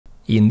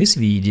In this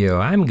video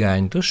I'm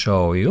going to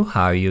show you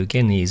how you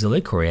can easily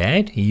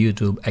create a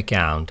YouTube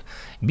account.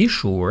 Be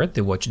sure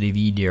to watch the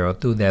video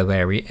to the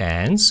very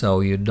end so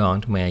you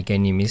don't make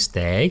any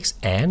mistakes,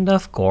 and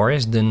of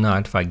course do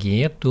not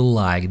forget to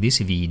like this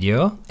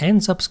video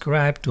and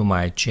subscribe to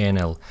my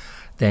channel.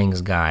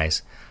 Thanks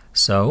guys.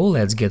 So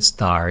let's get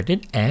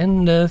started,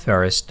 and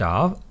first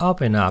off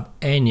open up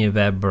any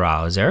web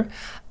browser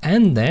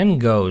and then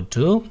go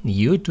to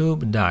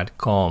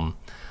youtube.com.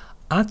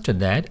 After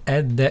that,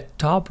 at the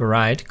top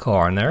right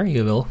corner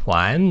you will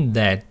find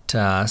that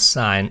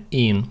sign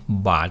in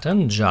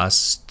button.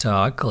 Just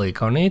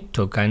click on it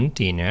to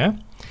continue.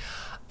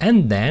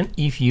 And then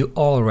if you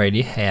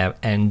already have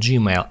a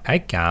Gmail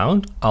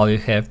account, all you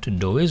have to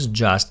do is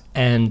just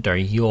enter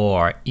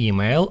your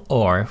email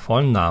or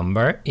phone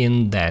number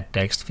in that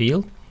text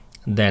field,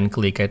 then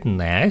click at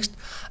next,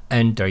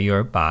 enter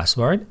your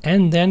password,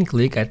 and then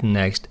click at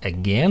next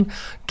again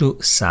to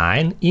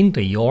sign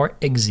into your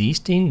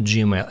existing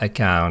Gmail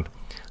account.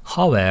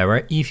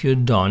 However, if you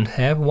don't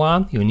have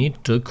one, you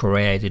need to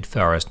create it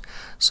first.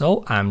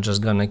 So I'm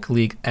just gonna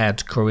click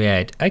at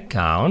create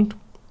account,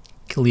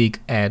 click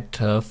at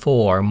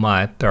for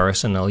my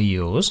personal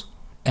use,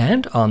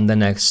 and on the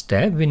next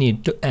step we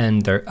need to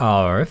enter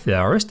our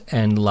first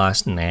and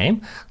last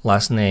name.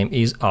 Last name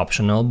is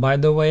optional, by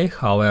the way,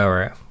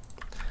 however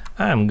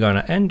I'm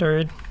gonna enter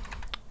it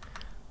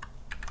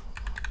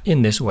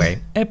in this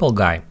way, Apple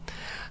Guy.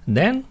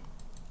 Then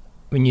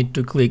we need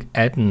to click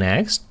at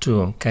next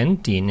to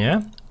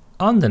continue.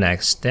 On the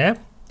next step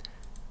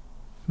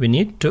we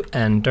need to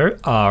enter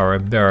our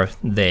birth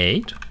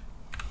date,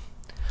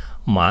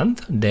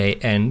 month, day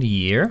and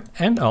year,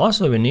 and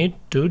also we need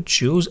to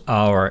choose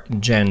our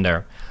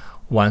gender.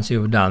 Once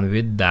you've done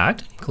with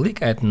that,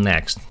 click at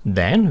next.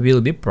 Then we'll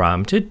be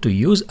prompted to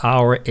use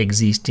our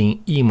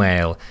existing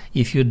email.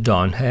 If you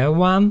don't have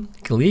one,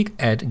 click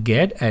at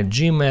get a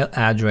Gmail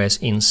address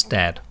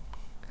instead.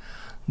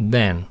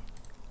 Then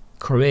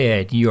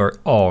create your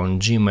own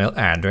Gmail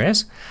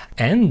address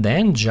and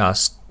then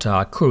just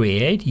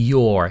create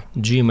your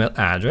Gmail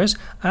address.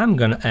 I'm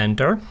gonna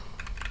enter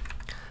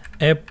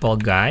Apple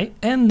Guy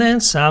and then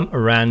some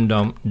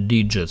random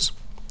digits.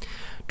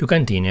 To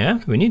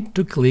continue, we need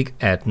to click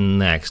at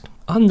next.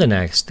 On the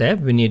next step,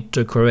 we need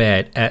to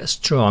create a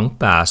strong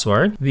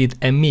password with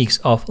a mix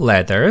of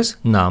letters,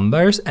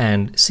 numbers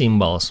and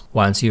symbols.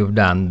 Once you've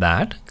done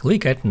that,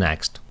 click at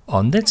next.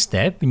 On that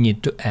step, we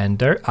need to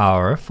enter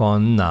our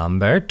phone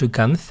number to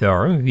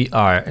confirm we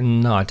are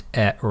not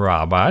a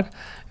robot.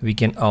 We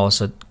can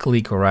also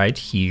click right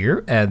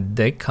here at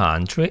the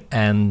country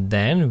and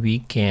then we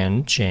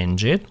can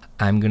change it.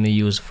 I'm gonna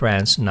use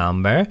France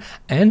number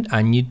and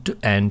I need to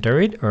enter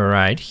it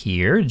right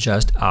here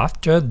just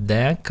after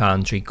the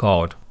country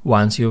code.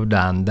 Once you've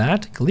done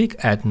that, click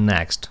at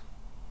next.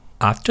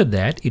 After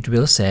that, it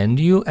will send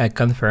you a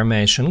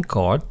confirmation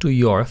code to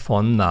your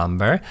phone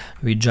number.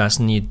 We just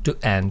need to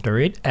enter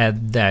it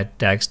at that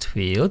text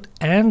field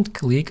and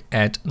click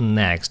at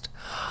next.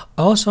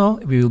 Also,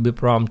 we will be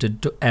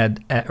prompted to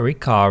add a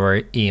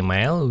recovery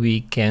email.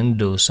 We can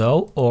do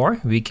so or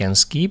we can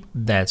skip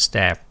that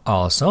step.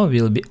 Also,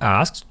 we'll be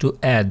asked to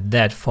add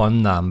that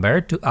phone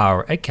number to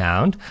our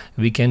account.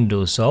 We can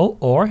do so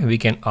or we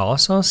can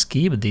also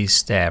skip this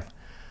step.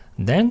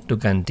 Then to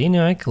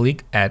continue,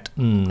 click at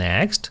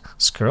next,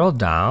 scroll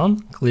down,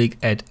 click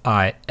at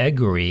I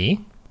agree,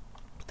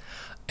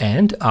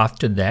 and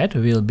after that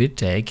we'll be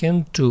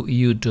taken to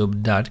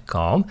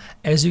youtube.com.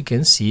 As you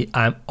can see,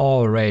 I'm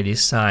already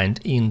signed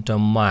into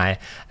my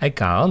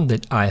account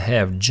that I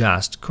have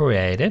just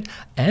created,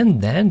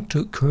 and then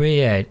to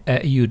create a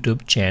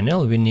YouTube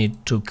channel we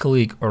need to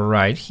click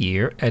right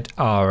here at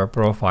our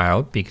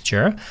profile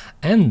picture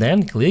and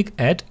then click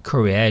at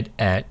create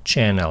a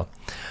channel.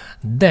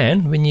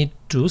 Then we need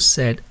to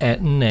set a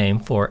name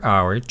for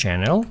our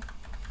channel.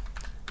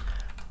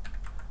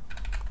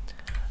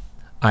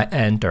 I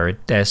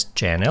entered test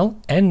channel,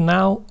 and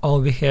now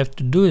all we have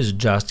to do is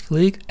just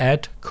click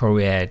at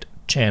create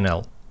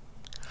channel.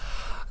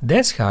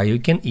 That's how you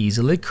can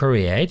easily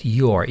create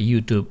your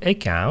YouTube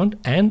account,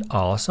 and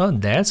also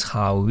that's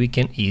how we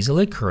can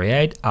easily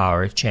create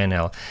our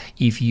channel.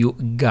 If you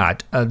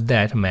got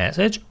that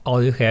message,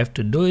 all you have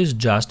to do is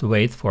just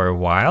wait for a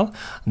while,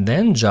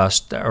 then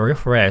just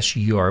refresh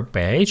your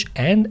page,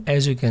 and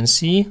as you can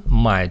see,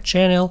 my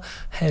channel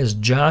has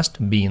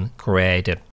just been created.